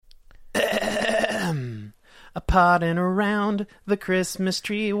Potting around the Christmas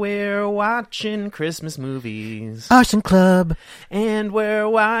tree, we're watching Christmas movies. Arson Club. And we're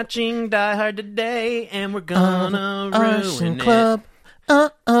watching Die Hard today, and we're gonna ruin Arson it. Club.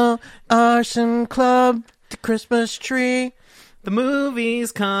 Arson Club. The Christmas tree. The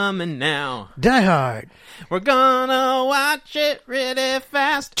movie's coming now. Die Hard. We're gonna watch it really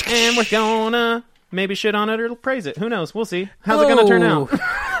fast, and we're gonna maybe shit on it or praise it. Who knows? We'll see. How's it gonna turn out?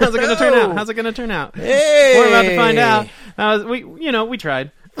 How's it gonna turn out? How's it gonna turn out? Hey. We're about to find out. We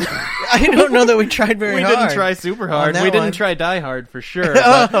tried. I don't know that we tried very hard. We didn't try super hard. We didn't try Die Hard for sure.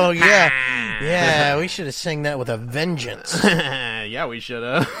 Oh, yeah. Yeah, we should have sang that with a vengeance. Yeah, we should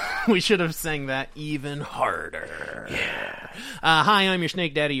have. We should have sang that even harder. Yeah. Hi, I'm your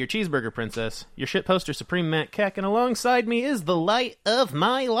Snake Daddy, your Cheeseburger Princess, your shitposter Supreme Matt Keck, and alongside me is the light of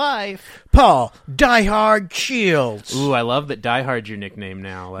my life, Paul Die Hard Shields. Ooh, I love that Die Hard's your nickname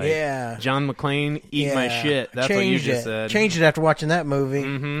now. Like, yeah. John McClane, eat my shit. That's what you just said. Changed it after watching that movie.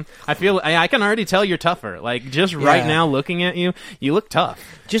 Mm-hmm. I feel I can already tell you're tougher. Like, just right now looking at you, you look tough.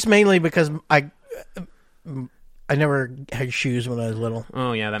 Just mainly because I never had shoes when I was little.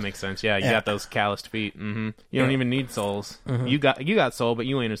 Oh yeah, that makes sense. Yeah, you got those calloused feet. Mm-hmm. You don't even need soles. Mm-hmm. You got soul, but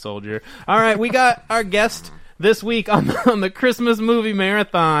you ain't a soldier. All right, we got our guest this week on the Christmas movie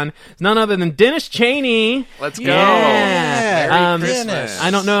marathon. It's none other than Dennis Cheney. Let's go. Yeah. Merry Christmas. I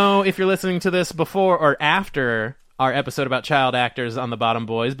don't know if you're listening to this before or after our episode about child actors on the Bottom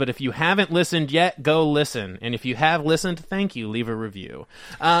Boys, but if you haven't listened yet, go listen. And if you have listened, thank you. Leave a review.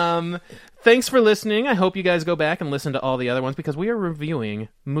 Thanks for listening. I hope you guys go back and listen to all the other ones because we are reviewing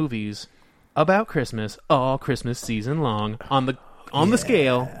movies about Christmas all Christmas season long on the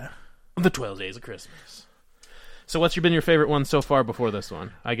scale of the 12 Days of Christmas. So what's been your favorite one so far before this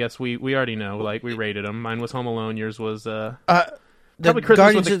one? I guess we already know. Like, we rated them. Mine was Home Alone. Yours was... The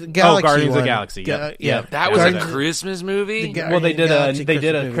Guardians of the Galaxy. Guardians of the Galaxy. Yep. That was a Christmas movie? Well, they did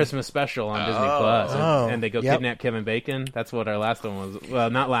a Christmas special on Disney Plus, and they go kidnap Kevin Bacon. That's what our last one was. Well,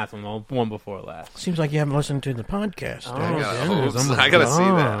 not last one, the one before last. Seems like you haven't listened to the podcast. I gotta see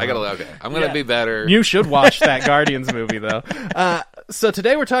that. Okay. I'm gonna be better. You should watch that Guardians movie, though. So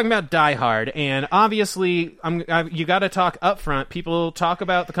today we're talking about Die Hard, and obviously, you got to talk up front. People talk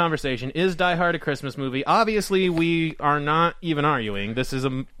about the conversation. Is Die Hard a Christmas movie? Obviously, we are not even arguing. This is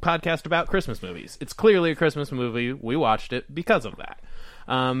a podcast about Christmas movies. It's clearly a Christmas movie. We watched it because of that.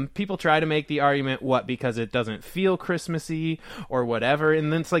 People try to make the argument, because it doesn't feel Christmassy or whatever,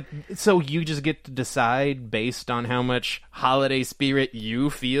 and then it's like, so you just get to decide based on how much holiday spirit you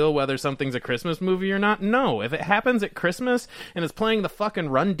feel whether something's a Christmas movie or not? No. If it happens at Christmas and it's playing the fucking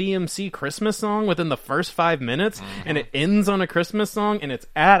Run DMC Christmas song within the first 5 minutes, and it ends on a Christmas song, and it's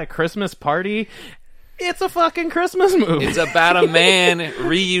at a Christmas party, it's a fucking Christmas movie. It's about a man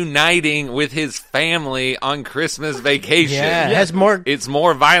reuniting with his family on Christmas vacation. Yeah, It's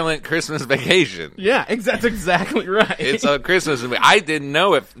more violent Christmas Vacation. Yeah, that's exactly right. It's a Christmas movie. I didn't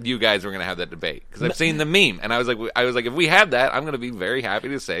know if you guys were going to have that debate because I've seen the meme, and I was like, if we have that, I'm going to be very happy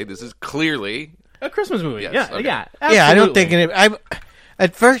to say this is clearly a Christmas movie. Yes, yeah, okay. yeah. Absolutely. Yeah, I don't think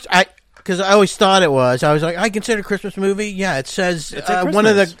at first because I always thought it was. I was like, I consider a Christmas movie. Yeah, it says one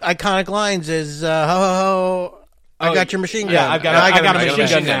of the iconic lines is "Ho ho ho! I got your machine gun. Yeah, I got a machine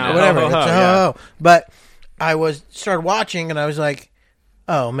gun now. Whatever. Ho, ho, ho, it's ho ho ho." But I started watching, and I was like,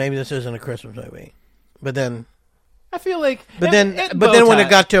 oh, maybe this isn't a Christmas movie. But then I feel like, but then when it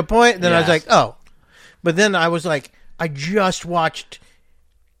got to a point, then I was like, oh. But then I was like, I just watched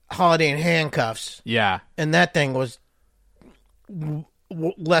Holiday in Handcuffs. Yeah, and that thing was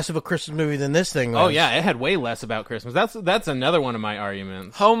less of a Christmas movie than this thing was. Oh yeah, it had way less about Christmas. That's another one of my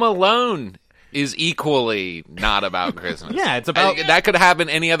arguments. Home Alone is equally not about Christmas. Yeah, it's about that could happen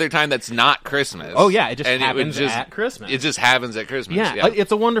any other time that's not Christmas. Oh yeah, it just happens at Christmas. It just happens at Christmas. Yeah,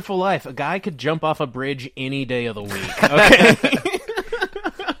 It's a Wonderful Life. A guy could jump off a bridge any day of the week. Okay.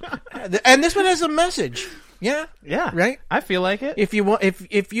 And this one has a message. Yeah. Yeah. Right? I feel like it. If you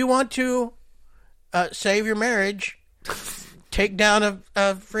want to save your marriage, take down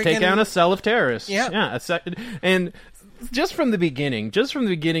a cell of terrorists. Yeah. Yeah. And just from the beginning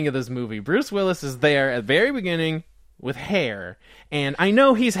of this movie, Bruce Willis is there at the very beginning with hair. And I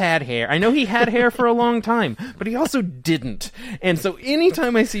know he's had hair. I know he had hair for a long time, but he also didn't. And so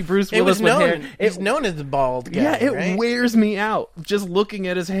anytime I see Bruce Willis with hair... He's known as the bald guy, yeah, it right? wears me out. Just looking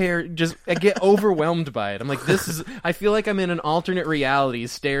at his hair, I get overwhelmed by it. I'm like, I feel like I'm in an alternate reality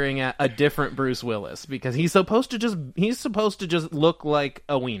staring at a different Bruce Willis because he's supposed to just look like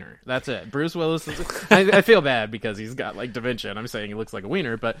a wiener. That's it. Bruce Willis I feel bad because he's got like dementia and I'm saying he looks like a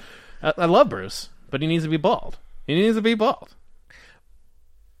wiener, but I love Bruce, but he needs to be bald. He needs to be bald.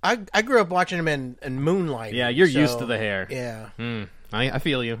 I grew up watching him in Moonlight. Yeah, you're used to the hair. Yeah. I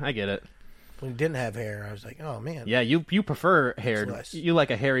feel you. I get it. When he didn't have hair, I was like, oh man. Yeah, you prefer haired. less. You like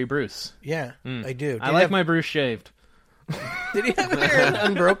a hairy Bruce. Yeah, I do. I like my Bruce shaved. Did he have hair in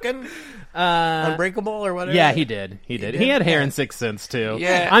Unbroken? Unbreakable or whatever? Yeah, he did. He had hair in Sixth Sense too.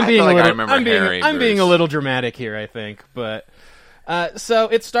 Yeah, I'm being I feel a like I little. remember hairy I'm being a Bruce. little dramatic here, I think. But so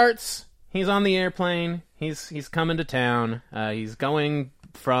it starts. He's on the airplane. He's coming to town. He's going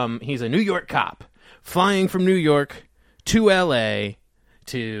from. He's a New York cop, flying from New York to L.A.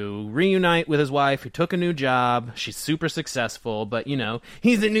 to reunite with his wife who took a new job. She's super successful, but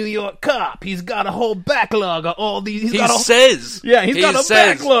he's a New York cop. He's got a whole backlog of all these. He's got a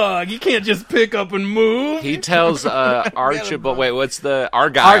backlog. You can't just pick up and move. He tells Archibald. Wait, what's the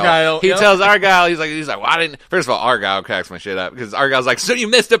Argyle? He tells Argyle. He's like, well, I didn't. First of all, Argyle cracks my shit up because Argyle's like, so you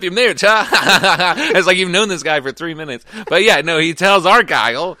messed up your marriage, huh? It's like you've known this guy for 3 minutes, but yeah, no, he tells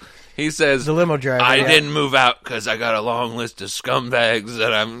Argyle. He says, the limo driver. I didn't move out because I got a long list of scumbags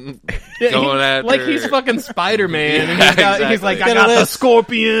that I'm going after. Like he's fucking Spider-Man. Yeah, and exactly. He's like, I got the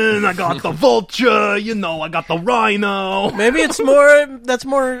Scorpion, I got the Vulture, I got the Rhino. Maybe it's more, that's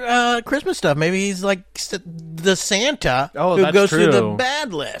more Christmas stuff. Maybe he's like the Santa who goes through the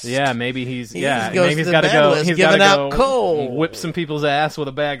bad list. Yeah, maybe he's goes maybe to he's the got to bad go. list, He's got to giving go out coal. whip some people's ass with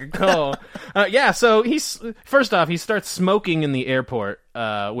a bag of coal. Yeah, so first off, he starts smoking in the airport.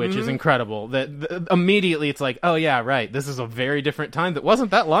 Which is incredible. That immediately it's like, oh yeah, right. This is a very different time. That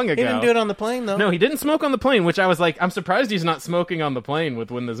wasn't that long ago. He didn't do it on the plane though. No, he didn't smoke on the plane. Which I was like, I'm surprised he's not smoking on the plane with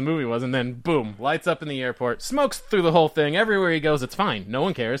when this movie was. And then boom, lights up in the airport, smokes through the whole thing. Everywhere he goes, it's fine. No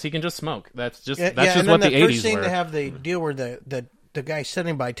one cares. He can just smoke. That's just what the and '80s then the first scene were. they have the deal where the guy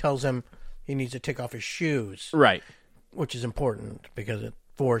sitting by tells him he needs to take off his shoes, Right. which is important because it's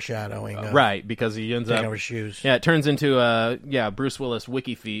foreshadowing. Right, because he ends taking up off his shoes. Yeah, it turns into Bruce Willis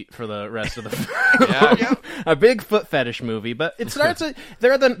wiki feet for the rest of the film. A big foot fetish movie, but it starts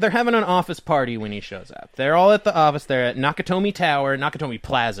they're having an office party when he shows up. They're all at the office. They're at Nakatomi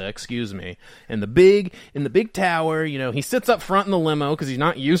Plaza, excuse me. In the big tower, he sits up front in the limo because he's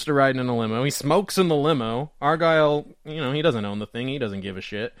not used to riding in a limo. He smokes in the limo. Argyle, he doesn't own the thing. He doesn't give a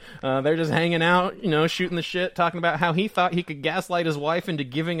shit. They're just hanging out, shooting the shit, talking about how he thought he could gaslight his wife into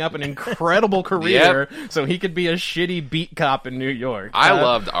giving up an incredible career so he could be a shitty beat cop in New York. I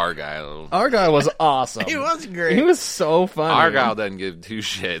loved Argyle. Argyle was awesome. He was great. He was so funny. Argyle doesn't give two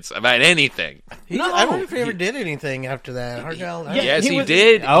shits about anything. I don't know if he ever did anything after that. Argyle. Yes, he was-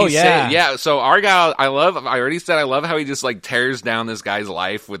 did. Oh, He yeah. said- yeah. So Argyle, I already said I love how he just like tears down this guy's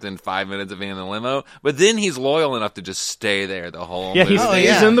life within 5 minutes of being in the limo. But then he's loyal enough to just stay there the whole Yeah, movie. he stays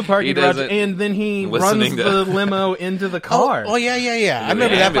yeah. in the parking He garage, doesn't and then he runs listening to- the limo into the car. Oh yeah. I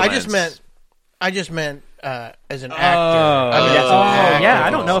remember that. But I just meant as an actor. Yeah, I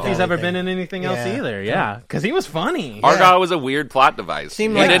don't know if he's ever been in anything else Yeah. either. Yeah, because he was funny. Argyle was a weird plot device.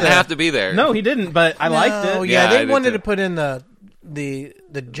 Seemed he like didn't the- have to be there. No, he didn't, but I liked Oh it. yeah, Yeah, I they did wanted too. to put in the jive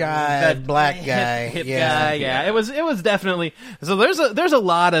That black guy. hip yeah. guy. Yeah, it was definitely. So there's a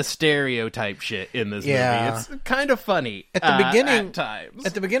lot of stereotype shit in this Yeah. movie. It's kind of funny At the beginning, at times.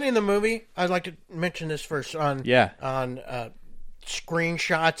 At the beginning of the movie, I'd like to mention this first on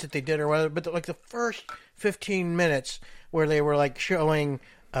screenshots that they did or whatever. But like the first 15 minutes where they were like showing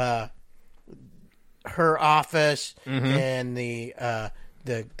her office and the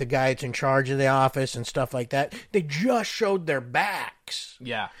guy that's in charge of the office and stuff like that, they just showed their backs.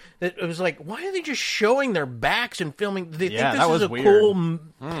 Yeah. It was like, why are they just showing their backs and filming? They Yeah, think that this was is a weird. cool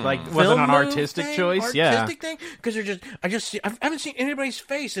Like, film wasn't an move artistic thing? choice? Artistic thing? Because I haven't seen anybody's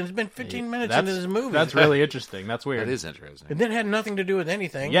face, and it's been 15 minutes into this movie. That's really interesting. That's weird. That is interesting. And that had nothing to do with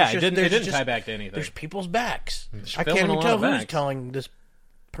anything. Yeah, It's it just- didn't there's tie back to anything. There's people's backs. I filming can't a even lot tell of who's backs. telling this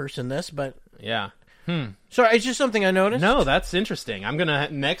person this, but Yeah. so it's just something I noticed. No, that's interesting. I'm gonna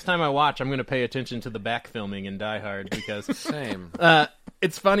next time I watch, I'm gonna pay attention to the back filming in Die Hard because Same.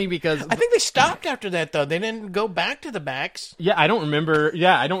 it's funny because I think they stopped after that though. They didn't go back to the backs. I don't remember.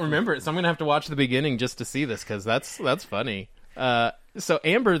 Yeah, I don't remember it. So I'm gonna have to watch the beginning just to see this because that's funny. So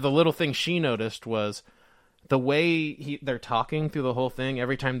Amber, the little thing she noticed was the way they're talking through the whole thing.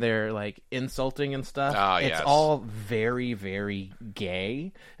 Every time they're like insulting and stuff, it's yes. all very, very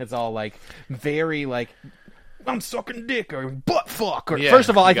gay. It's all like very like, I'm sucking dick or butt fuck. Or Yeah, first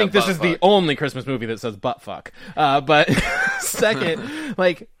of all, I you got think this butt is the fuck. only Christmas movie that says butt fuck. But second,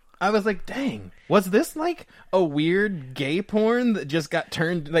 like, I was like, dang, was this like a weird gay porn that just got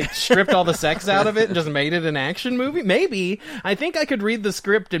turned, like stripped all the sex out of it and just made it an action movie? Maybe. I think I could read the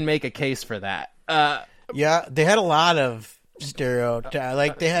script and make a case for that. Yeah, they had a lot of stereotype.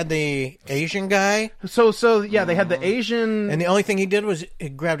 Like they had the Asian guy. So yeah, they had the Asian, and the only thing he did was he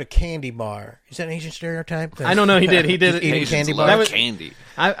grabbed a candy bar. Is that an Asian stereotype? I don't know. He did eating candy bar. That was candy.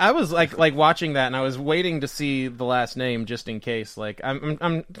 I was like watching that, and I was waiting to see the last name just in case. Like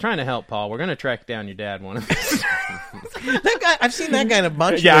I'm trying to help Paul. We're gonna track down your dad one of these. That guy, I've seen that guy in a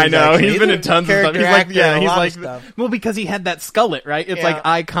bunch of things. I know. Actually. He's been in tons of stuff. He's like, stuff. Well, because he had that skullet, right? It's like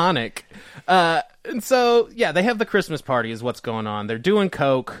iconic. And so, yeah, they have the Christmas party is what's going on. They're doing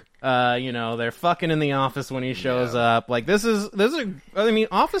coke. They're fucking in the office when he shows up. Like,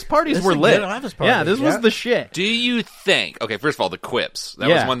 office parties were lit. Office party. Yeah, this was the shit. Do you think, okay, first of all, the quips. That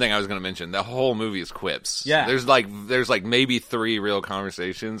was one thing I was going to mention. The whole movie is quips. Yeah. There's like maybe 3 real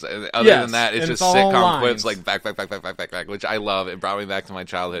conversations. Other than that, it's just sitcom quips, like back, which I love. It brought me back to my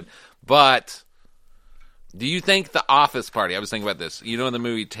childhood. But do you think the office party, I was thinking about this, in the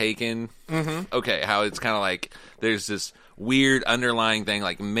movie Taken? Mm-hmm. Okay, how it's kind of like there's this weird underlying thing,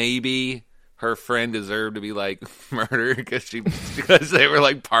 like maybe her friend deserved to be like murdered because they were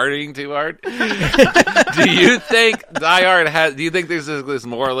like partying too hard. Do you think Die Hard do you think there's this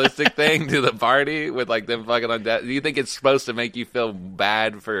moralistic thing to the party with like them fucking on death? Do you think it's supposed to make you feel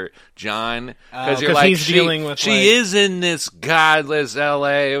bad for John because you're like she is in this godless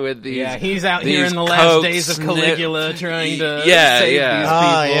LA with these he's out here in the last days of Caligula trying to save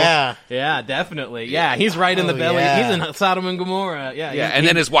these people. Yeah, definitely. Yeah, he's right in the belly. He's in Sodom and Gomorrah. And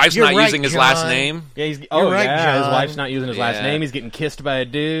then his wife's not using his last name. Yeah, he's his wife's not using his last name. He's getting kissed by a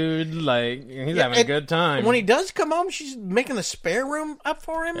dude. Like he's having a good time. When he does come home, she's making the spare room up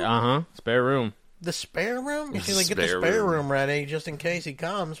for him. Spare room. The spare room? She's like, get the spare room ready just in case he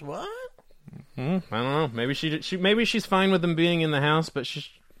comes. What? I don't know. Maybe maybe she's fine with him being in the house, but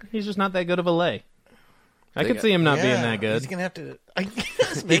he's just not that good of a lay. I could see him not being that good. He's gonna have to.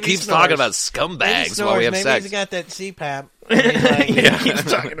 He keeps talking about scumbags while we have sex. He's got that CPAP. He keeps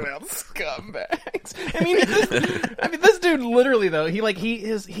talking about scumbags. I mean, this dude literally though.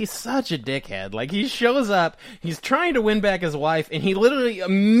 He's such a dickhead. Like he shows up, he's trying to win back his wife, and he literally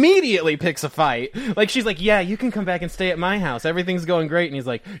immediately picks a fight. Like she's like, "Yeah, you can come back and stay at my house. Everything's going great." And he's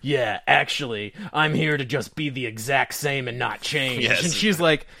like, "Yeah, actually, I'm here to just be the exact same and not change." Yes. And she's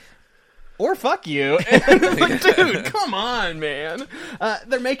like, or fuck you. And it's like, dude, come on, man.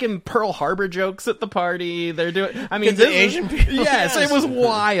 They're making Pearl Harbor jokes at the party. They're doing, the Asian people. Yes, it was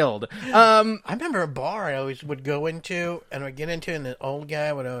wild. I remember a bar I always would go into and would get into, and the old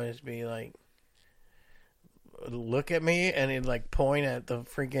guy would always be like, look at me, and he'd like point at the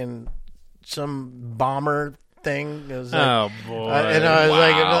freaking some bomber thing. It was like, oh boy! And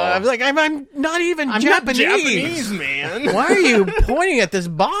I was like, I'm not even Japanese. Not Japanese, man. Why are you pointing at this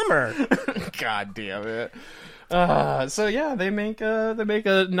bomber? God damn it! So yeah, they make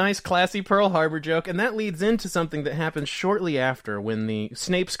a nice, classy Pearl Harbor joke, and that leads into something that happens shortly after when the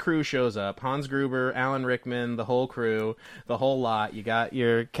Snape's crew shows up. Hans Gruber, Alan Rickman, the whole crew, the whole lot. You got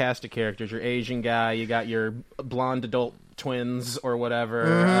your cast of characters, your Asian guy, you got your blonde adult twins or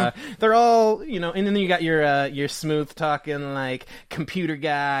whatever. They're all, and then you got your smooth talking like computer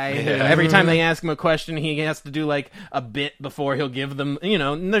guy. Who, every time they ask him a question, he has to do like a bit before he'll give them.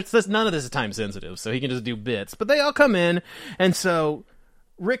 None of this is time sensitive, so he can just do bits. But they all come in, and so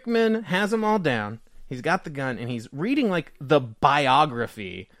Rickman has them all down. He's got the gun, and he's reading like the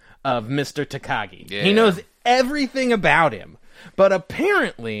biography of Mr. Takagi. Yeah. He knows everything about him. But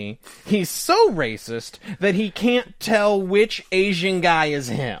apparently, he's so racist that he can't tell which Asian guy is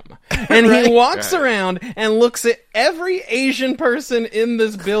him. And he walks around and looks at every Asian person in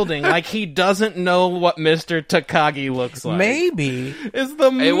this building like he doesn't know what Mr. Takagi looks like. Maybe.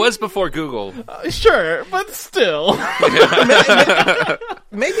 It was before Google. Sure, but still.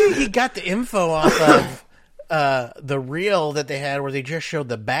 Maybe he got the info off of the reel that they had where they just showed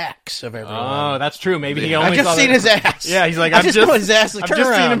the backs of everyone. Oh, that's true. Maybe he only I've just seen his ass. Yeah, he's like, I've just know his ass. Like, I've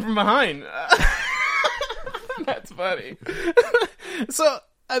just seen him from behind. That's funny. So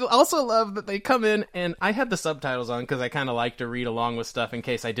I also love that they come in, and I had the subtitles on because I kind of like to read along with stuff in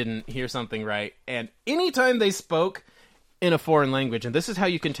case I didn't hear something right. And anytime they spoke in a foreign language, and this is how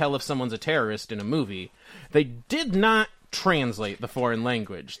you can tell if someone's a terrorist in a movie, they did not translate the foreign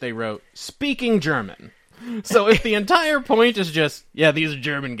language. They wrote, speaking German. So if the entire point is just, these are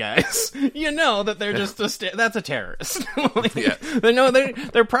German guys, you know that they're just that's a terrorist.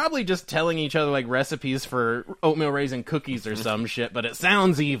 They're probably just telling each other like recipes for oatmeal raisin cookies or some shit, but it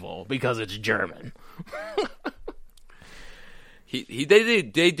sounds evil because it's German.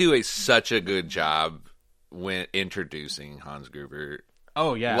 They do such a good job when introducing Hans Gruber.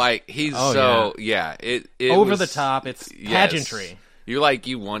 Oh yeah, like he's it over was, the top. It's pageantry. You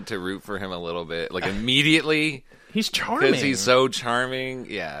want to root for him a little bit, like immediately. He's charming. Because he's so charming,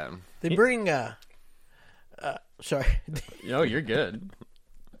 yeah. They bring, sorry. No, you're good.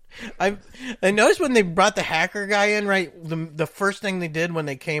 I noticed when they brought the hacker guy in, right, the first thing they did when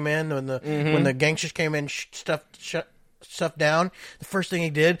they came in, when the gangsters came in, shut stuff down, the first thing he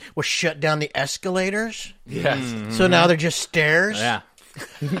did was shut down the escalators. Yes. Mm-hmm. So now they're just stairs. Yeah.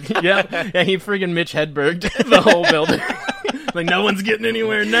 yeah, he friggin' Mitch Hedberg'd the whole building. Like, no one's getting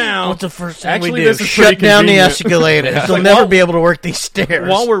anywhere now. What's the first thing actually, we do? This is shut down the escalators. They'll like, never be able to work these stairs.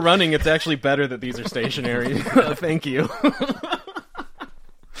 While we're running, it's actually better that these are stationary. Thank you.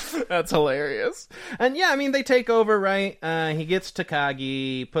 That's hilarious. And yeah, I mean, they take over, right? He gets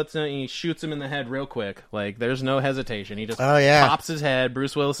Takagi, he shoots him in the head real quick. Like, there's no hesitation. He just pops his head.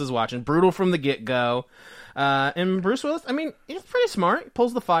 Bruce Willis is watching. Brutal from the get-go. And Bruce Willis, I mean, he's pretty smart. He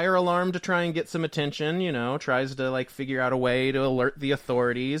pulls the fire alarm to try and get some attention, tries to, like, figure out a way to alert the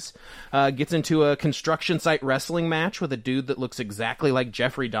authorities. Gets into a construction site wrestling match with a dude that looks exactly like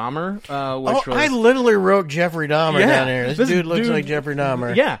Jeffrey Dahmer. I literally wrote Jeffrey Dahmer down here. This dude looks like Jeffrey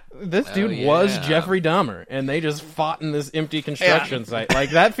Dahmer. Yeah, this dude was Jeffrey Dahmer, and they just fought in this empty construction site.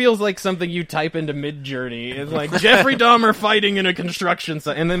 Like, that feels like something you type into Midjourney. It's like, Jeffrey Dahmer fighting in a construction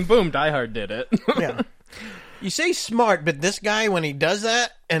site, and then boom, Die Hard did it. Yeah. You say smart, but this guy, when he does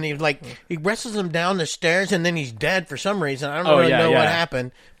that, and he wrestles him down the stairs, and then he's dead for some reason. I don't really know what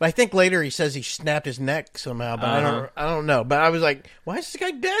happened, but I think later he says he snapped his neck somehow. But I don't know. But I was like, why is this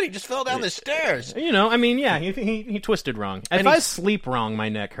guy dead? He just fell down the stairs. I mean, yeah, he twisted wrong. If I sleep wrong, my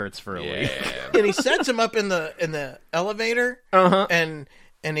neck hurts for a week. And he sets him up in the elevator, and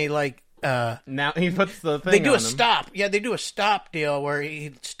he now he puts the thing. They do on a stop. Yeah, they do a stop deal where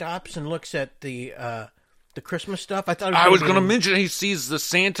he stops and looks at the Christmas stuff. I was going to mention he sees the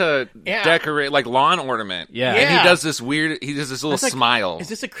Santa decorate like lawn ornament. Yeah. And he does this little smile. Is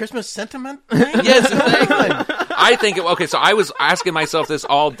this a Christmas sentiment? Yes, exactly. I think so I was asking myself this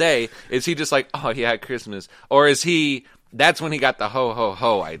all day. Is he just like, oh yeah, Christmas? Or is he that's when he got the ho ho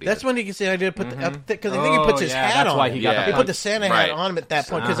ho idea. That's when he gets the idea to put because I think he puts his hat on. Why he got he put the Santa hat on him at that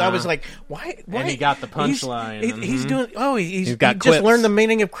point because I was like, why? And he got the punchline. He's doing. He just learned the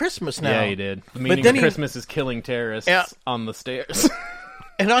meaning of Christmas now. Yeah, he did. The meaning of Christmas is killing terrorists on the stairs.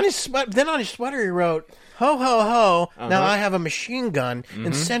 And on his sweater he wrote ho ho ho. Now I have a machine gun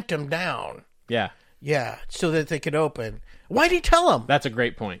and sent him down. Yeah, so that they could open. Why'd he tell him? That's a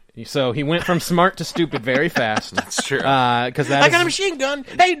great point. So he went from smart to stupid very fast. That's true. Because I got a machine gun.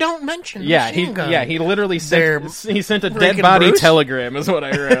 Hey, don't mention machine gun. Yeah, he literally sent a dead body telegram is what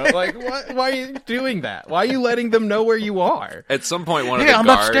I wrote. Like, why are you doing that? Why are you letting them know where you are? At some point, one of the guards...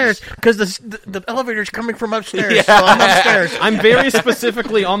 I'm upstairs because the elevator's coming from upstairs, so I'm upstairs. I'm very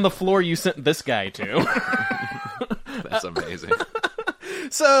specifically on the floor you sent this guy to. That's amazing.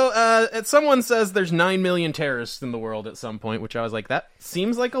 So, someone says there's 9 million terrorists in the world at some point, which I was like, that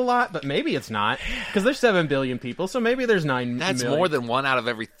seems like a lot, but maybe it's not, because there's 7 billion people, so maybe there's 9 That's million. more than 1 out of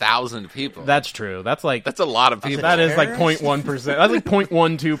every 1,000 people. That's true. That's a lot of people. That is like 0.1%. That's like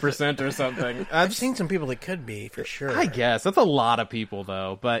 0.12% or something. I've seen some people that could be, for sure. I guess. That's a lot of people,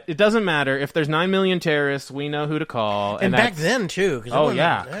 though, but it doesn't matter. If there's 9 million terrorists, we know who to call. And back then, too.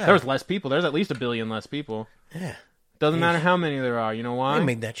 There was less people. There's at least 1 billion less people. Yeah. Doesn't matter how many there are. You know why? I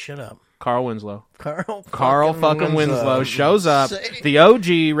made that shit up. Carl Winslow. Carl fucking Winslow shows up. The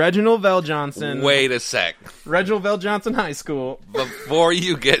OG, Reginald VelJohnson. Wait a sec. Reginald VelJohnson High School. Before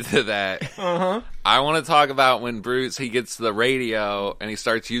you get to that, I want to talk about when Bruce, he gets the radio and he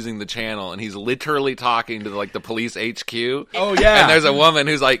starts using the channel and he's literally talking to the police HQ. Oh, yeah. And there's a woman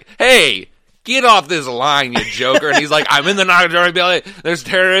who's like, hey, get off this line, you joker. And he's like, I'm in the Nagatomi Valley. There's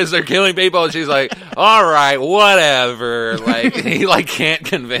terrorists. They're killing people. And she's like, all right, whatever. Like, he can't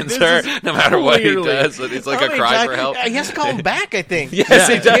convince her no matter what he does. And it's like a cry for help. He has to call him back, I think. Yes,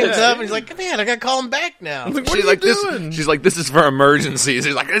 he does. He gets up and he's like, man, I got to call him back now. Like, what are you doing? She's like, this is for emergencies.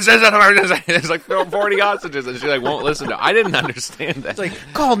 He's like, this is an emergency. There's like 40 hostages. And she won't listen to him. I didn't understand that. It's like,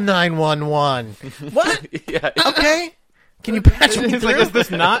 call 911. What? Yeah. Okay. Can you patch me through? Like, is this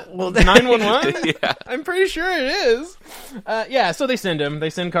not 911? Yeah. I'm pretty sure it is. So they send him.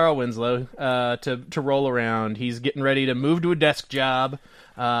 They send Carl Winslow to roll around. He's getting ready to move to a desk job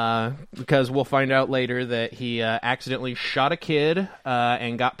because we'll find out later that he accidentally shot a kid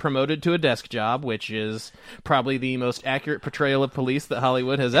and got promoted to a desk job, which is probably the most accurate portrayal of police that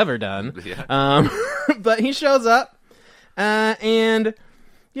Hollywood has ever done. Yeah. But he shows up, and,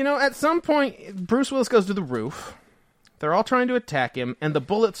 at some point, Bruce Willis goes to the roof. They're all trying to attack him, and the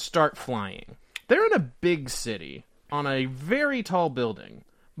bullets start flying. They're in a big city, on a very tall building.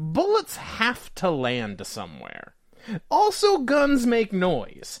 Bullets have to land somewhere. Also, guns make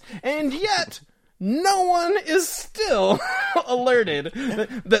noise. And yet, no one is still alerted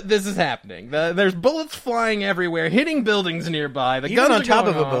that this is happening. There's bullets flying everywhere, hitting buildings nearby. The Even guns on top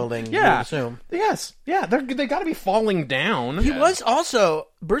of a building, yeah. you would assume. Yes. Yeah, they got to be falling down. He was also...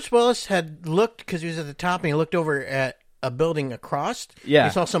 Bruce Willis had looked, because he was at the top, and he looked over at a building across. Yeah.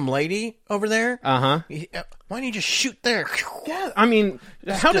 He saw some lady over there. Uh-huh. Why don't you just shoot there? Yeah, I mean,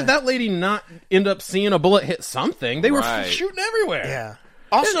 how did that lady not end up seeing a bullet hit something? They were shooting everywhere. Yeah.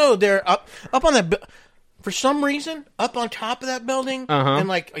 Also, they're up on that... For some reason, up on top of that building, and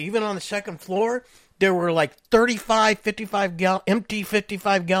like even on the second floor, there were like 35, empty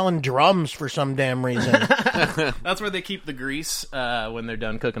 55-gallon drums for some damn reason. That's where they keep the grease when they're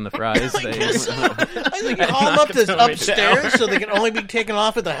done cooking the fries. I think you haul them up to upstairs so they can only be taken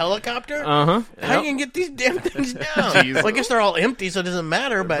off with a helicopter. How you can get these damn things down? Well, I guess they're all empty, so it doesn't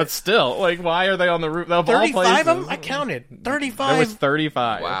matter. But still, like, why are they on the roof? 35 of them? I counted 35. There was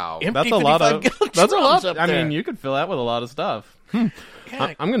 35. Wow, that's a lot of. That's a lot. I mean, you could fill that with a lot of stuff. I'm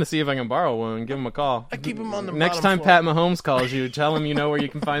going to see if I can borrow one and give him a call. I keep him on the next time floor. Pat Mahomes calls you, tell him you know where you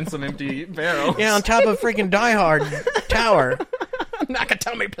can find some empty barrels. Yeah, on top of freaking Die Hard Tower.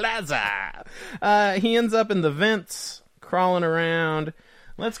 Nakatomi Plaza. He ends up in the vents, crawling around.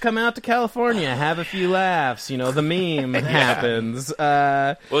 Let's come out to California, have a few laughs. You know, the meme happens.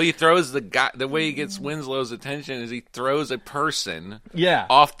 Well, he throws the guy. The way he gets Winslow's attention is he throws a person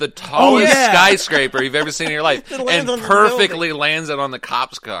off the tallest skyscraper you've ever seen in your life and perfectly lands it on the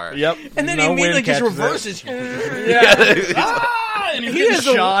cop's car. Yep. And then he immediately just reverses. And he gets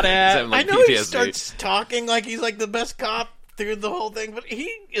shot at. I know he starts talking like he's like the best cop through the whole thing, but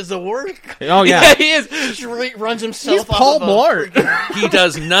he is the worst. Oh yeah, he is. He just runs himself. He's Paul Blart. He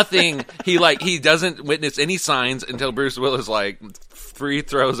does nothing. He doesn't witness any signs until Bruce Willis free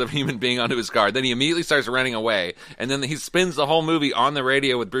throws a human being onto his car. Then he immediately starts running away, and then he spends the whole movie on the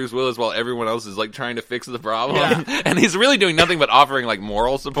radio with Bruce Willis while everyone else is trying to fix the problem. Yeah. And he's really doing nothing but offering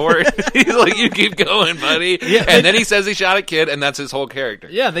moral support. He's like, "You keep going, buddy." Yeah. And then he says he shot a kid, and that's his whole character.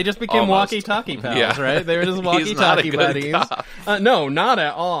 Yeah, they just became walkie-talkie pals, right? They were just walkie-talkie buddies. No, not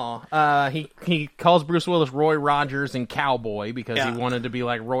at all. He calls Bruce Willis Roy Rogers and Cowboy because he wanted to be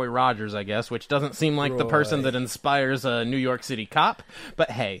like Roy Rogers, I guess, which doesn't seem like the person that inspires a New York City cop.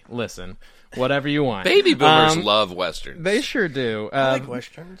 But hey, listen, whatever you want. Baby boomers love westerns. They sure do. I like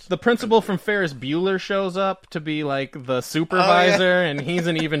westerns. The principal from Ferris Bueller shows up to be the supervisor, and he's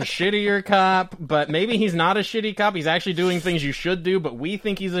an even shittier cop. But maybe he's not a shitty cop. He's actually doing things you should do, but we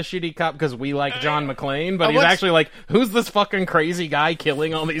think he's a shitty cop because we like John McClane. But he's actually who's this fucking crazy guy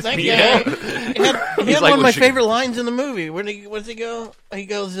killing all these people? He had one of my favorite lines in the movie. What does he go? He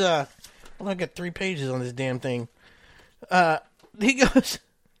goes, I got 3 pages on this damn thing. He goes...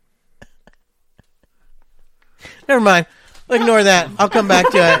 Never mind. Ignore that. I'll come back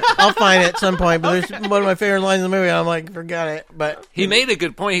to it. I'll find it at some point. But there's one of my favorite lines in the movie. And I'm like, forgot it. But he made a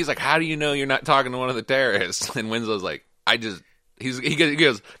good point. He's like, "How do you know you're not talking to one of the terrorists?" And Winslow's like, He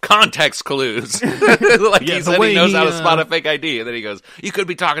goes, context clues. He said he knows how to spot a fake ID. And then he goes, "You could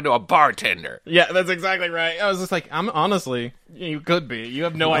be talking to a bartender." Yeah, that's exactly right. I was just like, honestly, you could be. You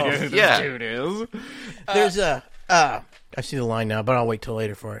have no idea who this dude is. There's I see the line now, but I'll wait till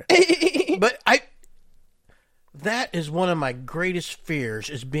later for it. But that is one of my greatest fears,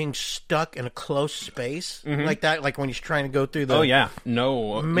 is being stuck in a close space like that, like when he's trying to go through the... Oh, yeah.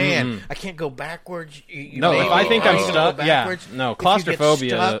 No. Man, I can't go backwards. If I think I'm stuck, no,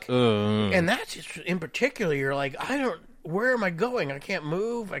 claustrophobia. And that's just, in particular, you're like, where am I going? I can't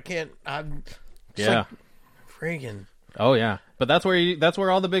move. I can't... Friggin'... Oh yeah, but that's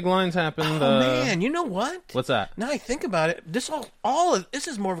where all the big lines happen. Oh man, you know what? What's that? Now I think about it, this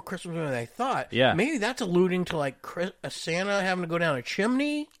is more of a Christmas movie than I thought. Yeah, maybe that's alluding to a Santa having to go down a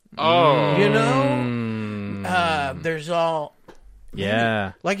chimney. Oh, you know, there's all.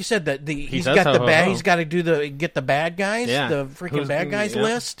 Yeah, like you said, that he's got the bad. He's got to get the bad guys. Yeah. The freaking bad guys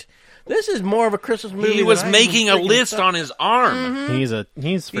list. This is more of a Christmas movie. He was making a list on his arm. Mm-hmm.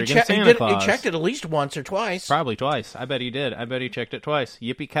 He's freaking Santa Claus. He checked it at least once or twice. Probably twice. I bet he did. I bet he checked it twice.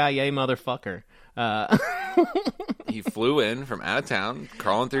 Yippee-ki-yay, motherfucker. He flew in from out of town,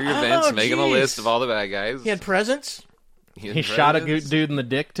 crawling through your vents, making a list of all the bad guys. He had presents. He shot a dude in the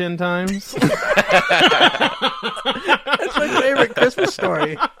dick 10 times. That's my favorite Christmas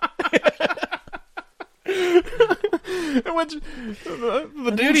story. Which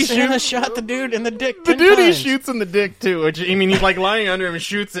the dude he shot the dude in the dick. The dude he shoots in the dick too. Which he's lying under him and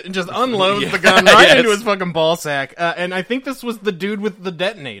shoots it and just unloads the gun right into his fucking ball sack. And I think this was the dude with the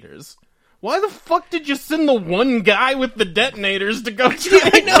detonators. Why the fuck did you send the one guy with the detonators to go try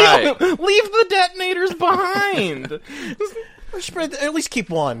to kill him? Leave the detonators behind. Or spread. At least keep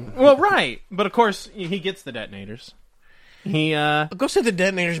one. Well, right, but of course he gets the detonators. He goes to the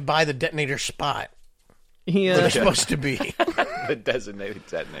detonators by the detonator spot. Where they're supposed to be. The designated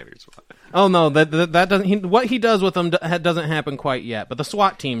detonator spot. Oh no, that doesn't. What he does with them doesn't happen quite yet. But the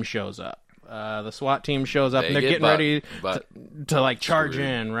SWAT team shows up. The SWAT team shows up and they're getting ready to like charge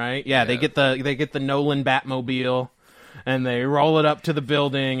in. Right? Yeah, they get the Nolan Batmobile. And they roll it up to the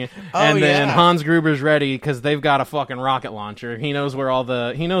building, and then Hans Gruber's ready because they've got a fucking rocket launcher. He knows where all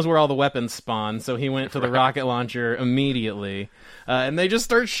the weapons spawn, so he went to the rocket launcher immediately. And they just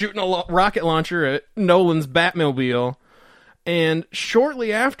start shooting a rocket launcher at Nolan's Batmobile. And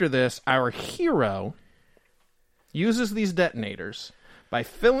shortly after this, our hero uses these detonators by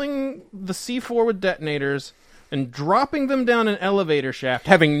filling the C4 with detonators and dropping them down an elevator shaft,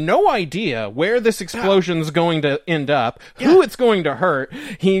 having no idea where this explosion's going to end up, who it's going to hurt.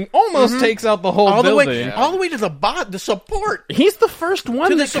 He almost takes out the whole building. All the way to the support. He's the first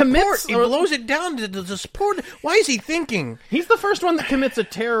one that commits... He blows it down to the support. Why is he thinking? He's the first one that commits a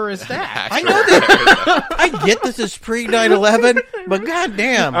terrorist act. I know that. I get this is pre 9/11, but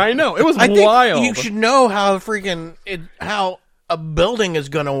goddamn. I know. It was wild. Think you should know how how a building is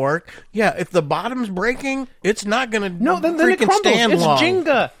going to work. Yeah, if the bottom's breaking, it's not going to then it crumbles. Stand long. It's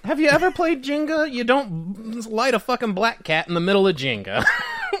Jenga. Have you ever played Jenga? You don't light a fucking black cat in the middle of Jenga.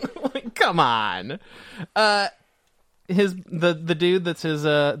 Like, come on. The dude that's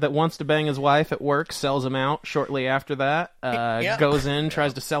that wants to bang his wife at work sells him out shortly after that. Goes in,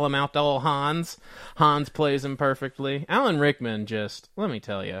 tries to sell him out to old Hans. Hans plays him perfectly. Alan Rickman let me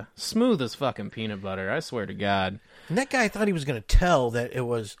tell you, smooth as fucking peanut butter. I swear to God. And that guy thought he was going to tell that it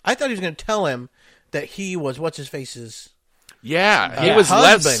was... I thought he was going to tell him that he was... What's-his-face's... Yeah, he was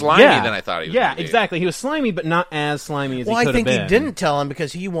husband. Less slimy than I thought he was. Yeah, exactly. He was slimy, but not as slimy as he could have been. Well, I think he didn't tell him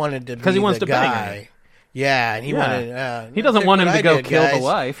because he wanted to be because he wants the to guy. Bang him. Yeah, and he wanted... he doesn't want him to go kill the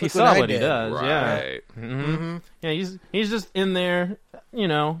wife. He saw what he does. Right. Yeah. Mm-hmm. Yeah, he's just in there,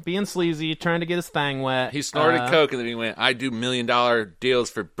 being sleazy, trying to get his thing wet. He snorted coke and then he went, I do $1 million deals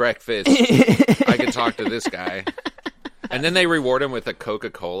for breakfast. I can talk to this guy. And then they reward him with a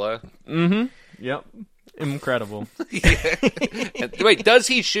Coca-Cola. Mm-hmm. Yep. Incredible. Wait, does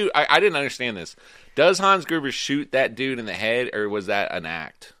he shoot... I didn't understand this. Does Hans Gruber shoot that dude in the head, or was that an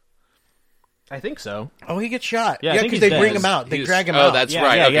act? I think so. Oh, he gets shot. Yeah, because they bring him out. They drag him out. Oh, that's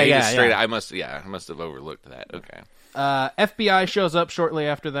right. Okay, straight out. I must have overlooked that. Okay. FBI shows up shortly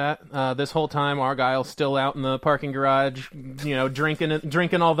after that. This whole time, Argyle's still out in the parking garage,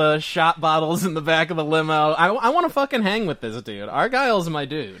 drinking all the shot bottles in the back of the limo. I want to fucking hang with this dude. Argyle's my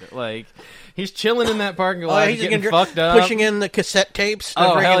dude. Like, he's chilling in that parking garage, getting fucked up, pushing in the cassette tapes.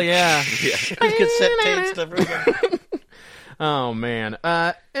 Oh hell yeah! Cassette tapes. To oh man,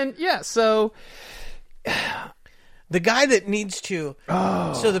 and yeah, so. The guy that needs to...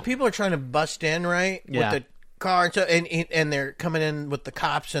 So the people are trying to bust in, right? Yeah. With the car, and they're coming in with the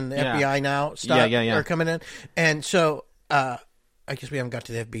cops and the FBI now. Are coming in. And so, I guess we haven't got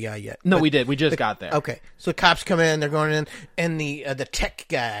to the FBI yet. No, we did. We just got there. Okay. So the cops come in, they're going in, and the tech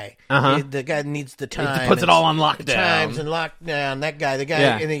guy, the guy that needs the time. He puts it all on lockdown. The times and lockdown. That guy,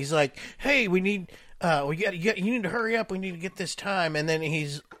 and he's like, hey, we need... you need to hurry up. We need to get this time. And then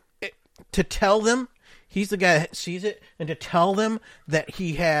to tell them... He's the guy that sees it, and to tell them that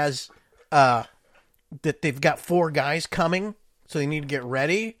he has, that they've got 4 guys coming, so they need to get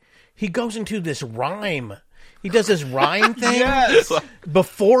ready. He goes into this rhyme. He does this rhyme thing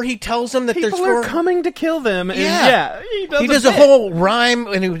before he tells them that people there's 4 are coming to kill them. And he does a whole rhyme,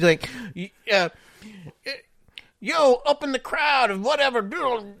 and he was like, "Yo, up in the crowd of whatever,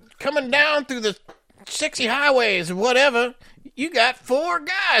 coming down through the sexy highways or whatever." You got 4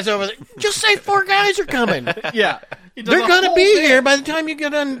 guys over there. Just say 4 guys are coming. Yeah. They're going to be here by the time you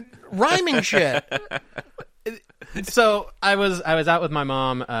get done rhyming shit. So I was out with my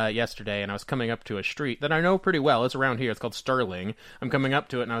mom yesterday, and I was coming up to a street that I know pretty well. It's around here. It's called Sterling. I'm coming up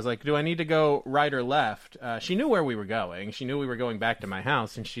to it, and I was like, do I need to go right or left? She knew where we were going. She knew we were going back to my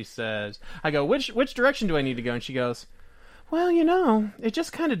house, and she says, I go, which direction do I need to go? And she goes... Well, it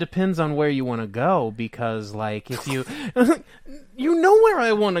just kind of depends on where you want to go, because, like, if you... you know where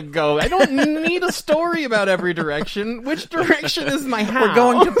I want to go. I don't need a story about every direction. Which direction is my house? We're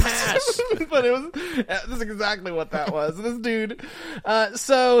going to pass. But this is exactly what that was. This dude...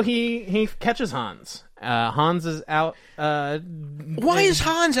 so he catches Hans. Hans is out... Why is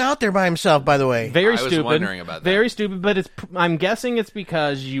Hans out there by himself, by the way? Very stupid. I was wondering about that. Very stupid, but I'm guessing it's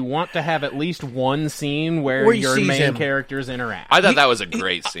because you want to have at least one scene where your main characters interact. I thought that was a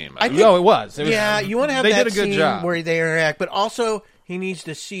great scene. It was. Yeah, you want to have that they did a good scene job. where they interact, but also he needs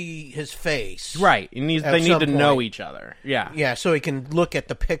to see his face. Right. They need to know each other. Yeah. Yeah, so he can look at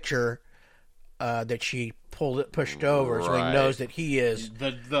the picture that she pushed over, so he knows that he is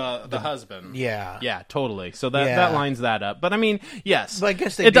the husband. Yeah. Yeah, totally. So that lines that up. But I mean, yes. But I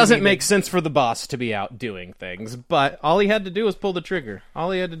guess it doesn't make sense for the boss to be out doing things, but all he had to do was pull the trigger.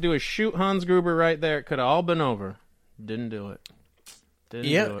 All he had to do is shoot Hans Gruber right there. It could have all been over. Didn't do it.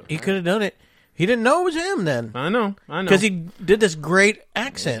 He could have done it. He didn't know it was him then. I know. Because he did this great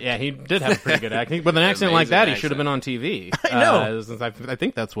accent. Yeah, he did have a pretty good accent. With an accent like that, he should have been on TV. I know. I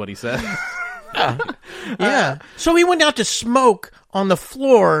think that's what he said. Yeah. So he went out to smoke on the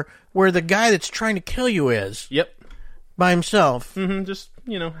floor where the guy that's trying to kill you is. Yep. By himself. Mm-hmm. Just,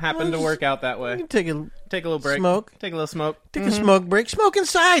 happened to work out that way. Take a little break. Smoke. Take a little smoke. Take a smoke break. Smoke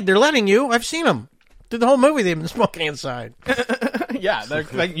inside. They're letting you. I've seen them. Through the whole movie, they've been smoking inside. Yeah,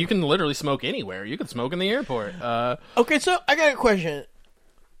 you can literally smoke anywhere. You can smoke in the airport. Okay, so I got a question.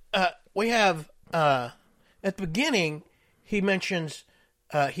 We have, at the beginning, he mentions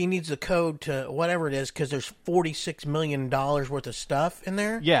he needs the code to whatever it is because there's $46 million worth of stuff in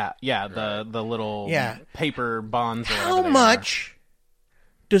there. Yeah, the little paper bonds. How much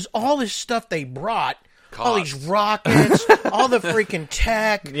does all this stuff they brought... Cost. All these rockets, all the freaking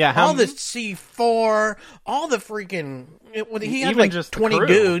tech, all the C4, all the freaking... He had like just 20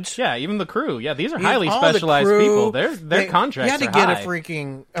 dudes. Yeah, even the crew. Yeah, these are highly specialized people. Their contracts are high. He had to get a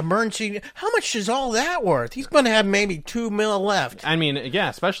freaking emergency... How much is all that worth? He's going to have maybe $2 million left. I mean, yeah,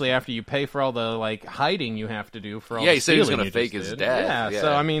 especially after you pay for all the hiding you have to do for all the he said he was going to fake his death. Yeah,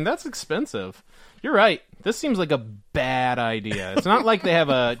 so I mean, that's expensive. You're right. This seems like a bad idea. It's not like they have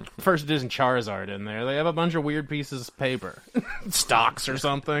a first edition Charizard in there. They have a bunch of weird pieces of paper. Stocks or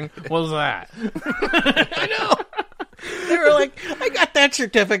something. What was that? I know. They were like, I got that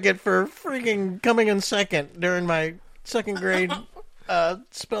certificate for freaking coming in second during my second grade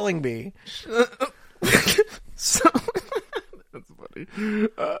spelling bee. So, that's funny.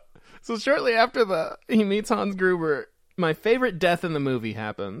 So shortly after he meets Hans Gruber, my favorite death in the movie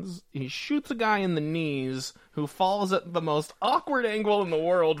happens. He shoots a guy in the knees who falls at the most awkward angle in the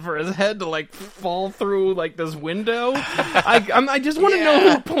world for his head to fall through this window. I just want to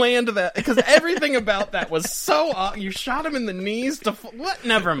know who planned that, because everything about that was so you shot him in the knees to what?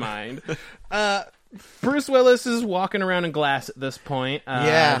 Never mind. Bruce Willis is walking around in glass at this point.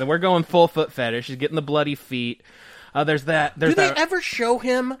 We're going full foot fetish. He's getting the bloody feet. There's that. Do they ever show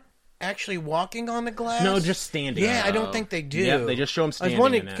him actually walking on the glass? No, just standing. Yeah, I don't think they do. Yeah, they just show him standing. I was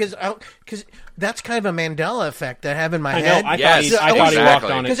wondering because that's kind of a Mandela effect that I have in my head. I thought he walked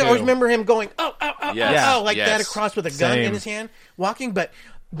on it too. Because I always remember him going that across with a gun in his hand, walking.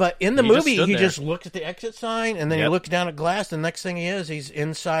 But in the movie, he just looks at the exit sign, and then he looks down at glass. The next thing he's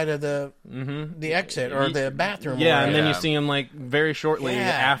inside of the exit or the bathroom. Yeah, and then you see him very shortly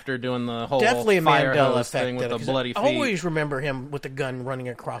after doing the whole definitely a Mandela effect thing with the bloody feet. I always remember him with the gun running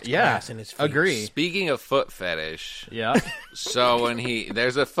across glass in his feet. Agree. Speaking of foot fetish, so when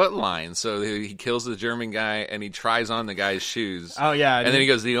there's a foot line, so he kills the German guy and he tries on the guy's shoes. Oh yeah, and then he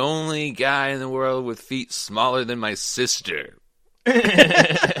goes, "The only guy in the world with feet smaller than my sister." Yep.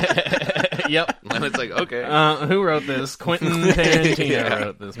 And it's like, okay. Who wrote this? Quentin Tarantino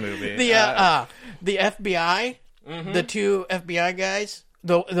wrote this movie. The FBI, the two FBI guys,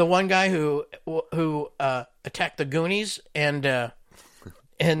 the one guy who attacked the Goonies, and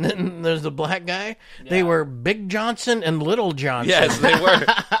then there's the black guy. Yeah. They were Big Johnson and Little Johnson. Yes, they were.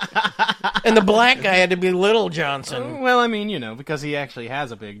 And the black guy had to be Little Johnson. Well, I mean, because he actually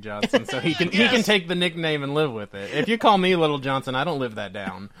has a Big Johnson, so he can take the nickname and live with it. If you call me Little Johnson, I don't live that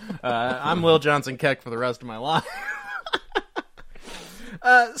down. I'm Lil Johnson Keck for the rest of my life.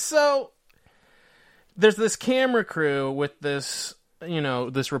 So there's this camera crew with this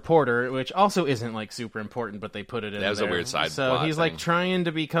this reporter, which also isn't super important, but they put it in there. That was a weird side So plot he's thing. Trying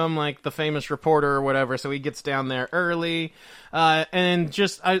to become the famous reporter or whatever, so he gets down there early. And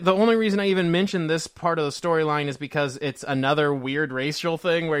the only reason I even mention this part of the storyline is because it's another weird racial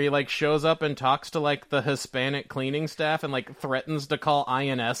thing where he shows up and talks to the Hispanic cleaning staff and threatens to call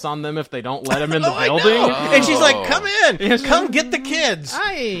INS on them if they don't let him in the building. And she's like, "Come in, come get the kids.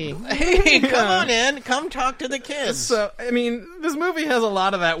 Hey, come on in, come talk to the kids." So I mean, this movie has a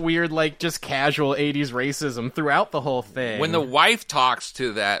lot of that weird, just casual 80s racism throughout the whole thing. When the wife talks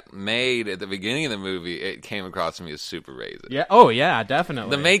to that maid at the beginning of the movie, it came across to me as super racist. Yeah. Oh, yeah,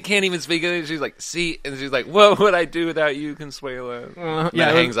 definitely. The maid can't even speak English. She's like, "See," and she's like, "What would I do without you, Consuelo?"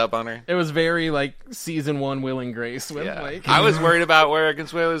 Yeah, hangs up on her. It was very season 1 Will and Grace. With, I was worried about where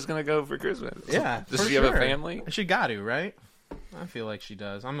Consuelo is going to go for Christmas. Yeah, does she have a family? She got to, right? I feel like she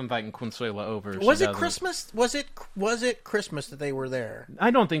does. I'm inviting Consuela over. Was it Christmas? Was it Christmas that they were there?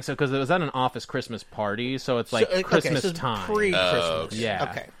 I don't think so because it was at an office Christmas party, so it's like Christmas time. Pre-Christmas. Yeah.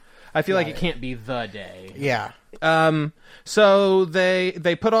 Okay. I feel like it can't be the day. Yeah. So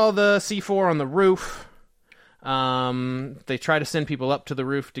they put all the C4 on the roof. They try to send people up to the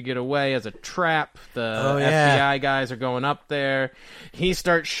roof to get away as a trap. The FBI guys are going up there. He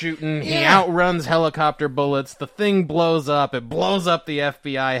starts shooting. He outruns helicopter bullets. The thing blows up. It blows up the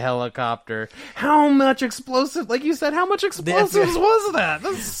FBI helicopter. How much explosive? Like you said, how much explosives was that?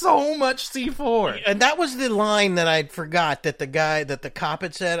 That's so much C4. And that was the line that I forgot that the cop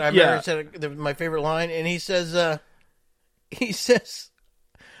had said. I remember it said my favorite line, and he says,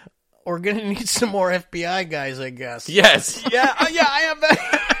 we're going to need some more FBI guys, I guess. Yes. Yeah, I have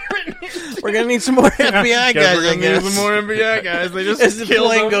that. We're going to need some more FBI guys, we're going to need some more FBI guys. They just as the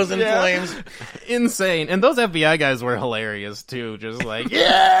plane goes in flames. Insane. And those FBI guys were hilarious, too. Just like,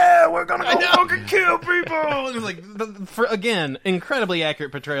 yeah, we're going to go fucking kill people. It was like, again, incredibly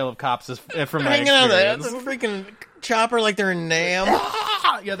accurate portrayal of cops from my hanging out there. experience. That's a freaking chopper like they're in Nam.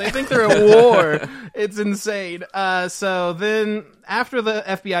 Yeah, they think they're at war. It's insane. So then, after the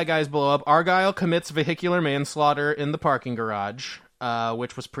FBI guys blow up, Argyle commits vehicular manslaughter in the parking garage,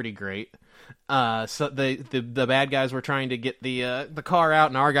 which was pretty great. So the bad guys were trying to get the car out,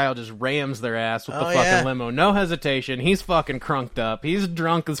 and Argyle just rams their ass with the fucking limo. No hesitation. He's fucking crunked up. He's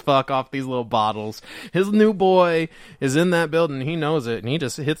drunk as fuck off these little bottles. His new boy is in that building. He knows it, and he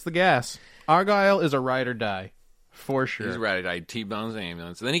just hits the gas. Argyle is a ride or die. For sure. He's right. I T-bones the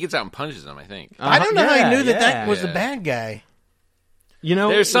ambulance. And then he gets out and punches him, I think. I don't know how he knew that was the bad guy. You know,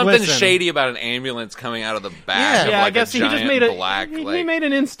 there's something shady about an ambulance coming out of the back of like I guess he just made he made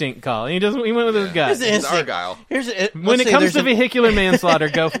an instinct call. He went with his gut. It's Argyle. When it comes to vehicular manslaughter,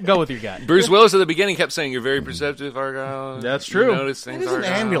 go with your gut. Bruce Willis at the beginning kept saying, "You're very perceptive, Argyle." That's true. You notice things, it is an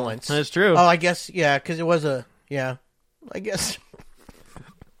ambulance. That's true. Oh, I guess because it was I guess.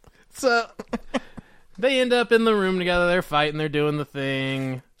 So they end up in the room together. They're fighting. They're doing the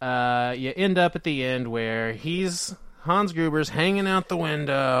thing. You end up at the end where Hans Gruber's hanging out the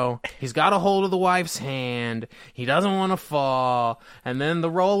window. He's got a hold of the wife's hand. He doesn't want to fall. And then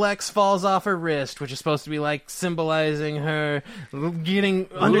the Rolex falls off her wrist, which is supposed to be like symbolizing her understanding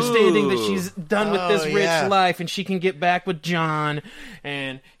that she's done with this rich life and she can get back with John.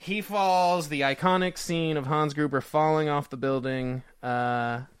 And he falls. The iconic scene of Hans Gruber falling off the building.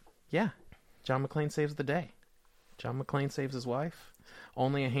 John McClane saves the day. John McClane saves his wife.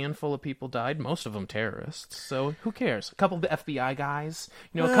 Only a handful of people died, most of them terrorists. So who cares? A couple of FBI guys,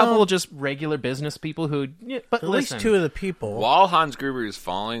 a couple of just regular business people who. But at least two of the people. While Hans Gruber is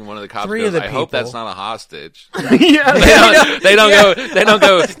falling, one of the cops goes, "I hope that's not a hostage." Yeah, they don't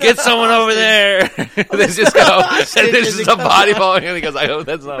go. Get someone over there. They just go. There's just a body falling, and he goes, "I hope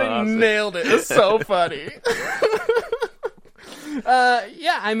that's not a hostage." Nailed it. It's so funny.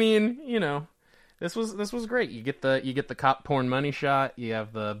 I mean, This was great. You get the cop porn money shot. You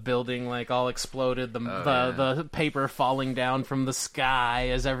have the building like all exploded. The paper falling down from the sky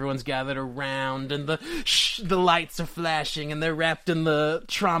as everyone's gathered around, and the lights are flashing, and they're wrapped in the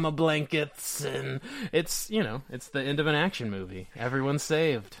trauma blankets, and it's the end of an action movie. Everyone's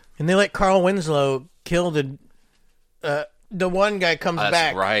saved, and they let Carl Winslow kill the one guy comes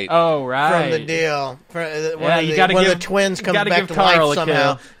back. Right. Oh, right. From the deal. One of the twins comes back to life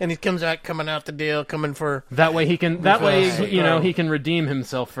somehow, and he comes out coming out the deal, coming for that way he can he can redeem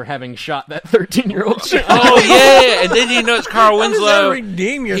himself for having shot that 13-year-old child. Oh yeah, and then it's Carl Winslow. How does that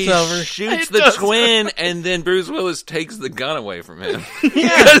redeem yourself? He shoots the twin, and then Bruce Willis takes the gun away from him.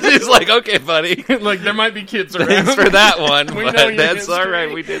 Because he's like, "Okay, buddy, like there might be kids around." Thanks for that one, but that's all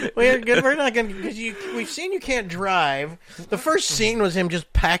right. We did it. We're not going because we've seen you can't drive. The first scene was him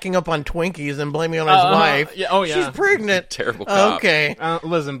just packing up on Twinkies and blaming on his wife. Yeah, oh, yeah. She's pregnant. Terrible cop. Okay.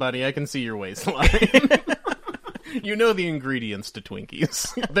 Listen, buddy, I can see your waistline. You know the ingredients to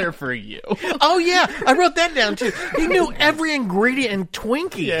Twinkies. They're for you. Oh, yeah. I wrote that down, too. He knew every ingredient in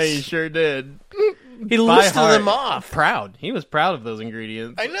Twinkies. Yeah, he sure did. He listed them off. Proud. He was proud of those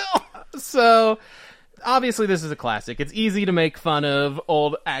ingredients. I know. So... obviously, this is a classic. It's easy to make fun of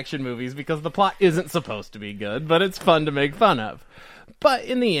old action movies because the plot isn't supposed to be good, but it's fun to make fun of. But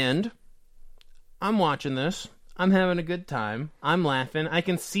in the end, I'm watching this. I'm having a good time. I'm laughing. I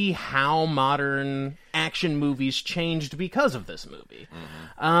can see how modern action movies changed because of this movie.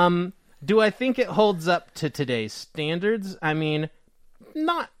 Mm-hmm. Do I think it holds up to today's standards? I mean,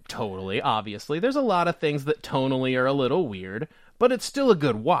 not totally, obviously. There's a lot of things that tonally are a little weird. But it's still a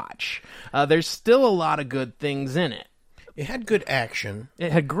good watch. There's still a lot of good things in it. It had good action.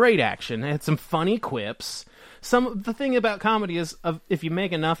 It had great action. It had some funny quips, the thing about comedy is, if you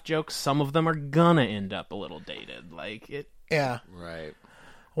make enough jokes, some of them are gonna end up a little dated. Like it. Yeah. Right.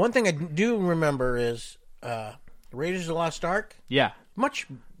 One thing I do remember is Raiders of the Lost Ark. Yeah. Much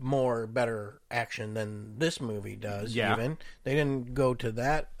more better action than this movie does. Yeah. Even they didn't go to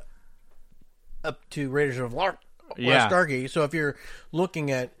that up to Raiders of the Lost Yeah. Ark. So if you're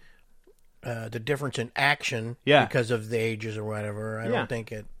looking at the difference in action, Yeah. because of the ages or whatever, I don't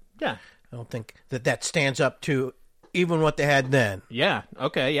think it. Yeah. I don't think that stands up to even what they had then. Yeah.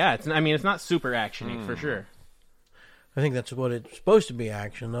 Okay. Yeah. It's not super actiony for sure. I think that's what it's supposed to be,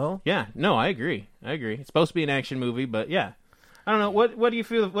 action, though. Yeah. No, I agree. It's supposed to be an action movie, but yeah. I don't know. What do you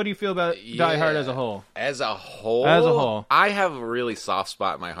feel? What do you feel about Die Hard as a whole? As a whole, I have a really soft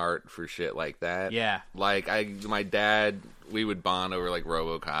spot in my heart for shit like that. Yeah. Like my dad, we would bond over like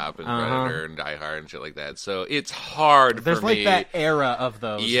RoboCop and Predator and Die Hard and shit like that. So it's hard There's for me. There's like that era of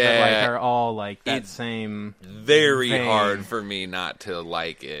those that like are all like that same very vein. hard for me not to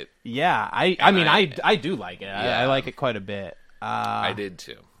like it. Yeah, I do like it. Yeah. I like it quite a bit. I did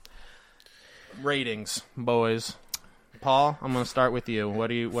too. Ratings, boys. Paul, I'm going to start with you. What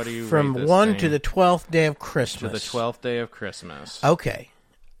do you from rate this 1 thing? to the 12th day of Christmas? To the 12th day of Christmas. Okay,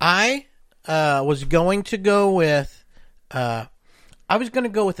 I was going to go with a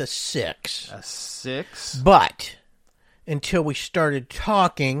 6. A 6, but until we started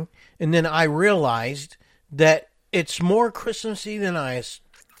talking, and then I realized that it's more Christmassy than I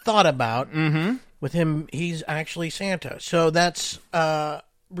thought about. Mm-hmm. With him, he's actually Santa, so that's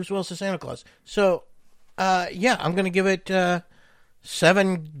Bruce Willis is Santa Claus. So. I'm going to give it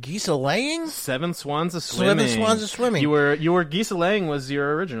 7 geese a laying. 7 swans a swimming. 7 swans a swimming. You were geese a laying was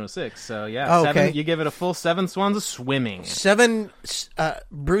your original 6. So yeah, okay. 7. You give it a full 7 swans a swimming. 7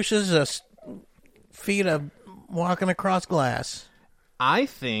 Bruce's feet walking across glass. I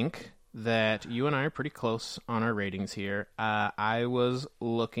think that you and I are pretty close on our ratings here. I was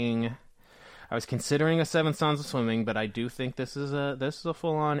considering a 7 swans of swimming, but I do think this is a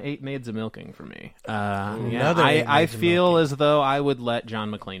full-on 8 maids of milking for me. I feel as though I would let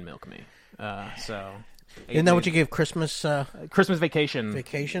John McClane milk me. Isn't that what you gave Christmas? Christmas Vacation.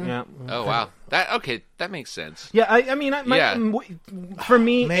 Vacation? Yeah. Oh, wow. That makes sense. Yeah, for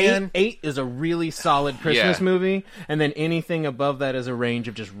me, Man. 8 is a really solid Christmas movie, and then anything above that is a range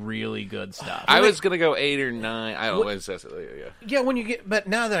of just really good stuff. I was going to go 8 or 9. I don't know. Yeah, but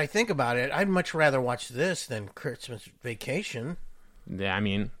now that I think about it, I'd much rather watch this than Christmas Vacation. Yeah,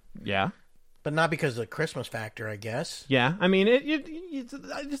 yeah. But not because of the Christmas factor, I guess. Yeah,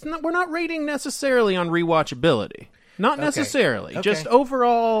 we're not rating necessarily on rewatchability. Not necessarily. Okay. Just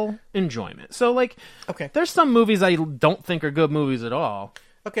overall enjoyment. So, there's some movies I don't think are good movies at all.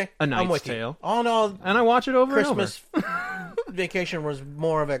 Okay. A Knight's Tale. All in all, and I watch it over Christmas and over. Vacation was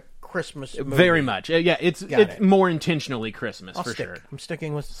more of a Christmas movie. Very much. Yeah, it's more intentionally Christmas, sure. I'm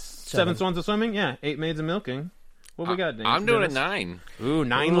sticking with 7 swans of swimming, 8 maids of milking. What we got, I'm doing a 9. Ooh,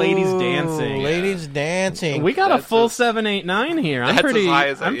 9 ladies dancing. Ladies dancing. We got a full 7, 8, 9 here. I'm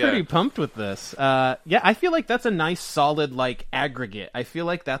pretty pumped with this. I feel like that's a nice, solid aggregate. I feel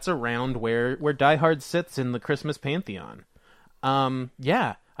like that's around where Die Hard sits in the Christmas pantheon. I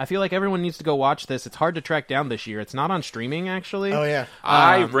feel like everyone needs to go watch this. It's hard to track down this year. It's not on streaming, actually. Oh, yeah.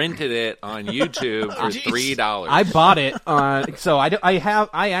 I rented it on YouTube for $3. I bought it.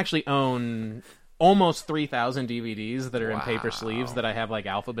 I actually own almost 3,000 DVDs that are in paper sleeves that I have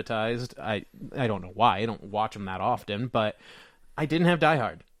alphabetized. I don't know why. I don't watch them that often, but I didn't have Die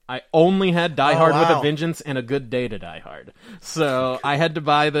Hard. I only had Die Hard with a Vengeance and A Good Day to Die Hard. So I had to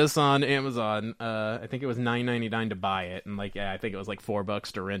buy this on Amazon. I think it was $9.99 to buy it, and I think it was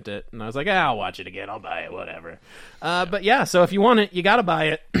 $4 to rent it. And I was like, I'll watch it again. I'll buy it, whatever. But yeah, so if you want it, you got to buy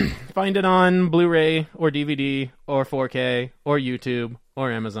it. Find it on Blu-ray or DVD or 4K or YouTube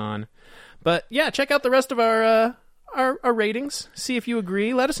or Amazon. But yeah, check out the rest of our ratings. See if you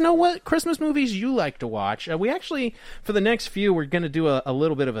agree. Let us know what Christmas movies you like to watch. We actually, for the next few, we're going to do a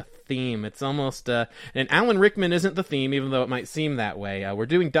little bit of a theme. It's almost... and Alan Rickman isn't the theme, even though it might seem that way. We're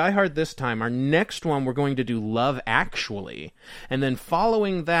doing Die Hard this time. Our next one, we're going to do Love Actually. And then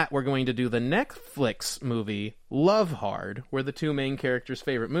following that, we're going to do the Netflix movie, Love Hard, where the 2 main characters'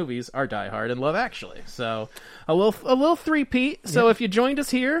 favorite movies are Die Hard and Love Actually. So a little three-peat. So if you joined us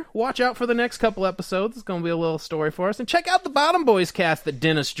here, watch out for the next couple episodes. It's going to be a little story for us. And check out the Bottom Boys cast that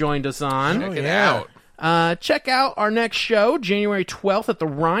Dennis joined us on. Check it out. Check out our next show, January 12th at the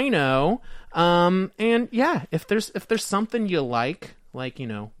Rhino. And yeah, if there's something you like,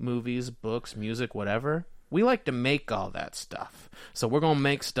 movies, books, music, whatever, we like to make all that stuff. So we're going to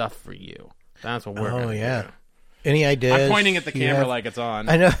make stuff for you. That's what we're going to do. Any ideas? I'm pointing at the camera like it's on.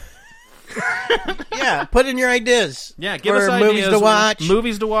 I know. Yeah, put in your ideas. Yeah, give us ideas.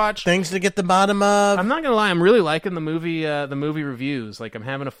 Movies to watch. Things to get the bottom of. I'm not gonna lie, I'm really liking the movie reviews. Like, I'm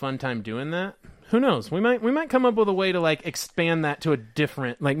having a fun time doing that. Who knows? We might come up with a way to like expand that to a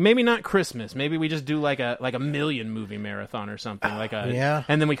different, like maybe not Christmas. Maybe we just do like a million movie marathon or something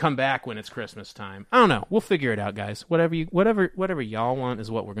and then we come back when it's Christmas time. I don't know. We'll figure it out, guys. Whatever y'all want is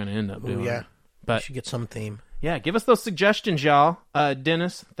what we're gonna end up doing. Yeah, but we should get some theme. Yeah, give us those suggestions, y'all.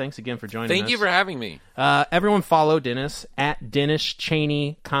 Dennis, thanks again for joining us. Thank you for having me. Everyone follow Dennis at Dennis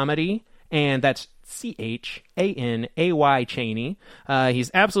Cheney Comedy, and that's CHANAY Cheney.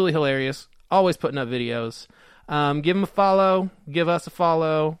 He's absolutely hilarious. Always putting up videos. Give him a follow. Give us a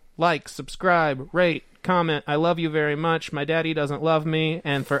follow. Like, subscribe, rate, comment. I love you very much. My daddy doesn't love me.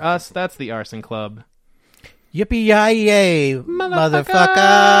 And for us, that's the Arson Club. Yippee-yi-yay,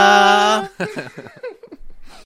 motherfucker.